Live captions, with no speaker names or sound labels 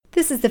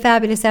This is the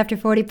Fabulous After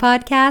 40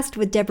 podcast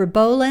with Deborah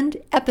Boland,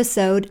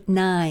 episode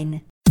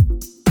 9.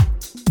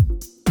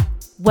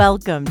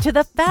 Welcome to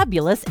the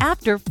Fabulous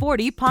After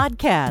 40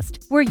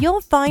 podcast, where you'll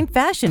find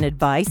fashion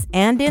advice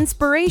and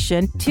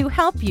inspiration to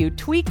help you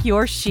tweak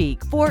your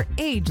chic for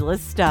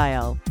ageless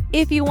style.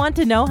 If you want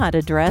to know how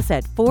to dress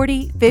at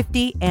 40,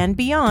 50, and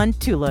beyond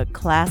to look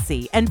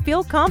classy and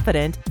feel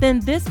confident,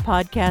 then this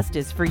podcast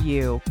is for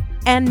you.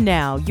 And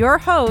now, your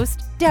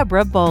host,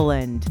 Deborah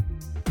Boland.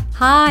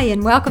 Hi,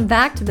 and welcome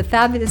back to the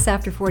Fabulous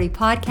After 40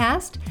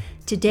 podcast.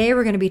 Today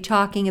we're going to be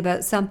talking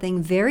about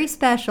something very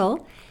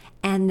special,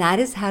 and that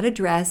is how to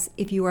dress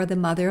if you are the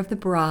mother of the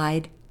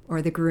bride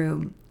or the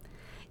groom.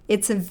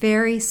 It's a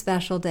very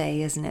special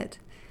day, isn't it?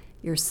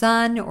 Your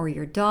son or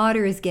your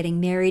daughter is getting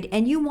married,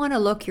 and you want to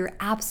look your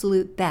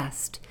absolute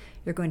best.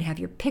 You're going to have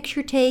your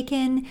picture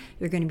taken,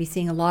 you're going to be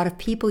seeing a lot of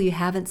people you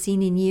haven't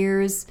seen in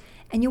years,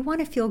 and you want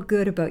to feel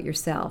good about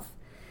yourself.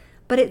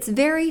 But it's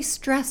very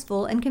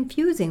stressful and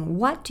confusing.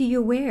 What do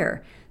you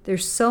wear?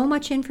 There's so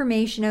much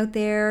information out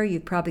there.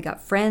 You've probably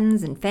got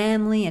friends and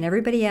family and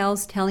everybody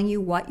else telling you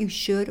what you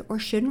should or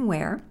shouldn't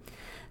wear.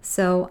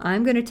 So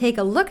I'm going to take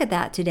a look at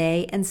that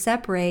today and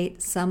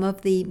separate some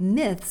of the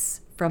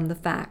myths from the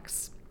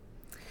facts.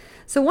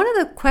 So one of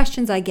the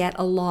questions I get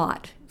a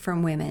lot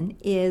from women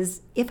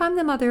is, if I'm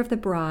the mother of the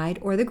bride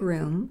or the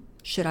groom,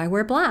 should I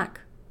wear black?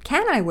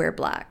 Can I wear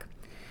black?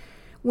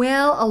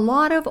 Well, a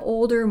lot of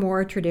older,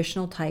 more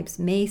traditional types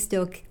may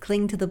still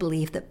cling to the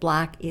belief that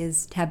black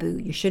is taboo.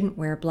 You shouldn't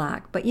wear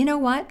black. But you know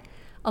what?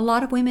 A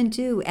lot of women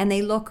do, and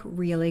they look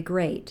really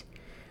great.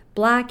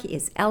 Black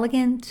is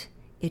elegant,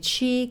 it's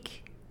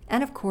chic,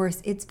 and of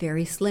course, it's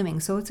very slimming,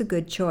 so it's a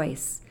good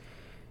choice.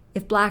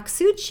 If black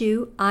suits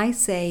you, I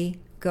say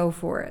go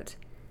for it.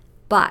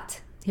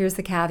 But here's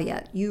the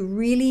caveat. You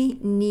really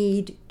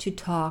need to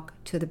talk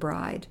to the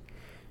bride.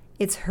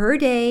 It's her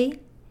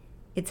day.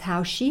 It's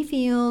how she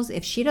feels.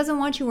 If she doesn't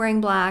want you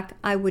wearing black,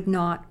 I would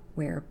not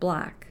wear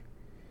black.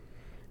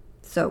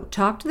 So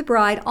talk to the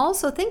bride.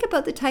 Also, think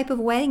about the type of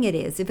wedding it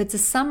is. If it's a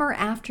summer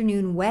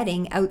afternoon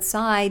wedding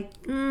outside,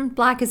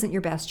 black isn't your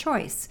best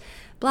choice.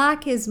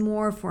 Black is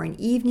more for an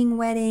evening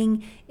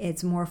wedding.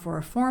 It's more for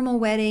a formal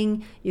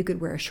wedding. You could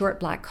wear a short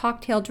black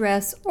cocktail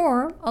dress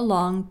or a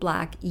long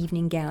black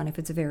evening gown if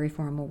it's a very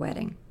formal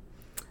wedding.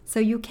 So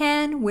you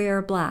can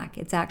wear black.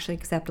 It's actually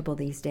acceptable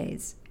these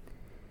days.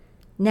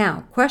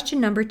 Now, question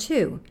number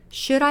 2,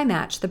 should I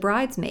match the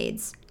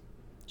bridesmaids?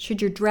 Should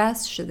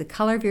the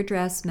color of your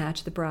dress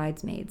match the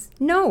bridesmaids?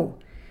 No.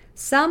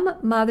 Some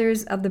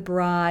mothers of the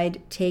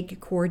bride take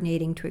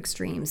coordinating to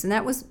extremes, and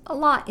that was a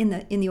lot in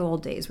the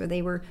old days where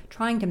they were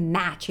trying to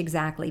match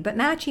exactly, but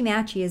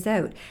matchy-matchy is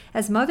out.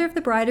 As mother of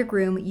the bride or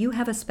groom, you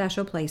have a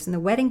special place in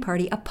the wedding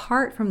party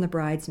apart from the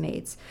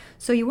bridesmaids.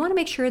 So you want to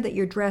make sure that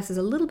your dress is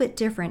a little bit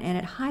different and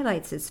it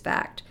highlights this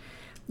fact.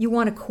 You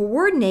want to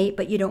coordinate,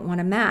 but you don't want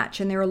to match,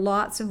 and there are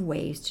lots of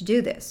ways to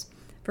do this.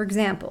 For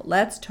example,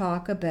 let's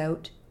talk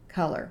about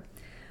color.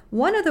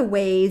 One of the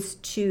ways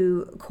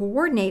to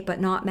coordinate but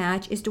not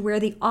match is to wear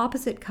the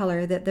opposite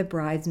color that the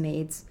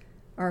bridesmaids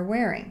are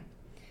wearing.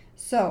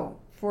 So,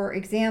 for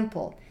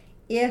example,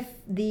 if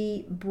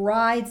the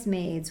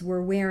bridesmaids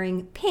were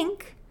wearing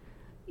pink,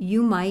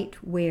 you might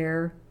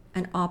wear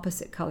an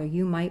opposite color.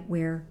 You might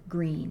wear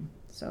green.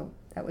 So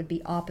that would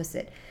be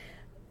opposite.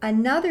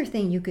 Another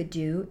thing you could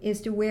do is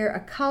to wear a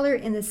color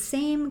in the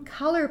same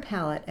color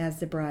palette as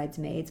the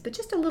bridesmaids, but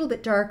just a little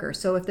bit darker.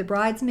 So if the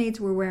bridesmaids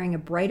were wearing a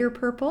brighter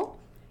purple,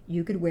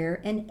 you could wear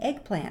an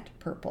eggplant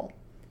purple.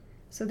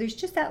 So there's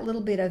just that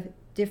little bit of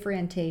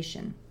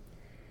differentiation.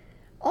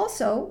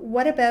 Also,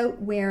 what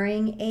about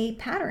wearing a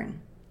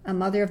pattern? A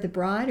mother of the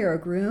bride or a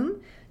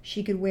groom,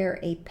 she could wear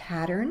a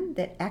pattern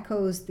that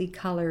echoes the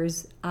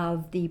colors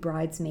of the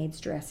bridesmaids'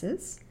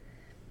 dresses.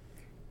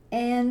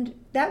 And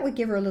that would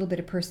give her a little bit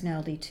of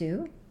personality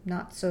too,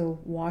 not so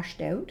washed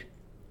out.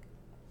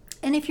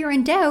 And if you're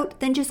in doubt,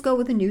 then just go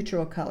with a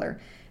neutral color.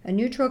 A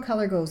neutral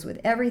color goes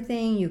with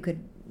everything. You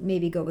could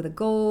maybe go with a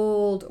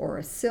gold or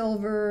a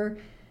silver,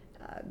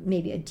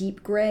 maybe a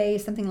deep gray,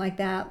 something like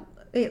that.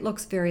 It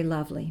looks very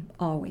lovely,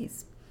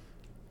 always.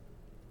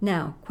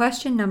 Now,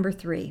 question number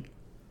 3.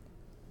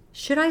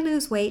 Should I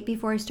lose weight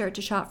before I start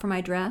to shop for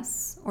my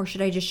dress? Or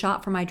should I just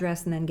shop for my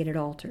dress and then get it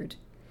altered?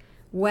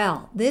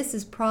 Well, this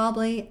is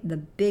probably the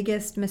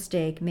biggest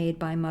mistake made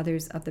by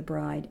mothers of the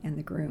bride and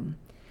the groom.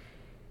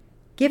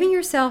 Giving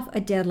yourself a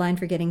deadline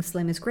for getting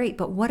slim is great,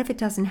 but what if it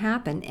doesn't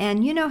happen?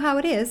 And you know how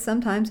it is,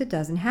 sometimes it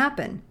doesn't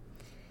happen.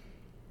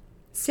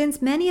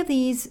 Since many of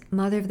these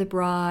mother of the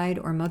bride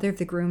or mother of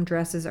the groom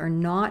dresses are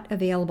not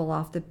available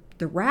off the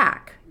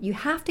rack, you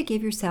have to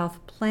give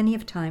yourself plenty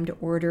of time to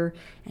order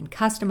and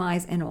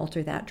customize and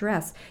alter that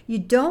dress. You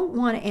don't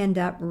want to end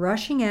up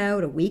rushing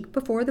out a week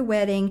before the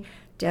wedding,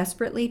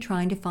 desperately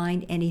trying to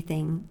find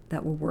anything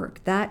that will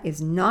work. That is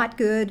not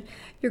good.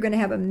 You're going to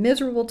have a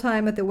miserable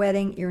time at the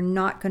wedding. You're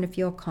not going to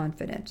feel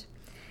confident.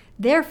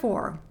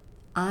 Therefore,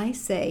 I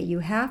say you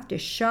have to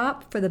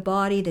shop for the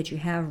body that you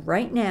have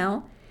right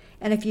now.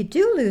 And if you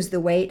do lose the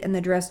weight and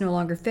the dress no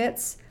longer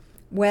fits,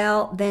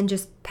 well, then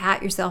just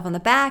pat yourself on the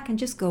back and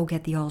just go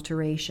get the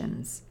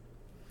alterations.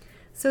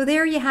 So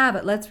there you have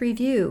it. Let's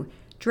review.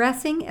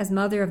 Dressing as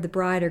mother of the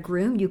bride or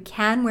groom, you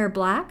can wear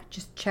black.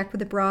 Just check with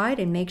the bride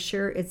and make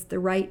sure it's the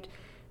right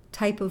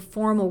type of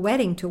formal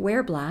wedding to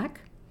wear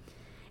black.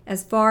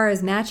 As far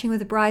as matching with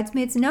the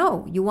bridesmaids,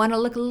 no. You want to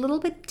look a little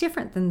bit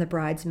different than the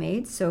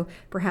bridesmaids, so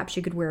perhaps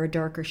you could wear a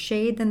darker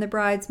shade than the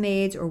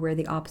bridesmaids, or wear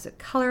the opposite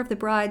color of the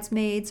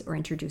bridesmaids, or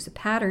introduce a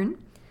pattern.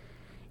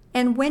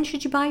 And when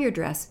should you buy your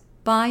dress?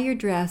 Buy your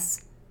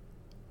dress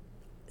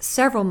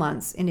several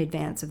months in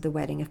advance of the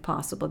wedding if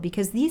possible,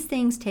 because these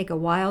things take a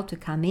while to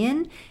come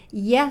in.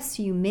 Yes,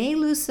 you may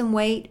lose some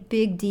weight,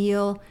 big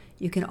deal.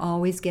 You can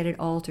always get it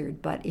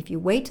altered, but if you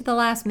wait to the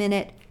last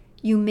minute,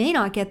 you may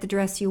not get the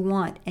dress you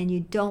want, and you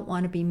don't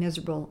want to be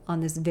miserable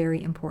on this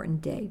very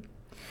important day.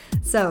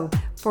 So,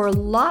 for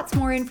lots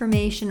more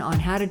information on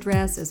how to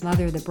dress as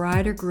mother of the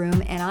bride or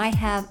groom, and I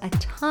have a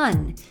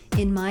ton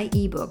in my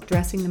ebook,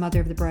 Dressing the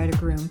Mother of the Bride or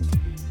Groom,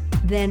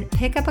 then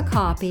pick up a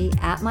copy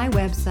at my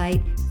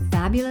website,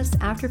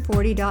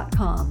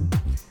 FabulousAfter40.com.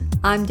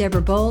 I'm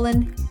Deborah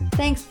Boland.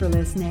 Thanks for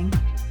listening.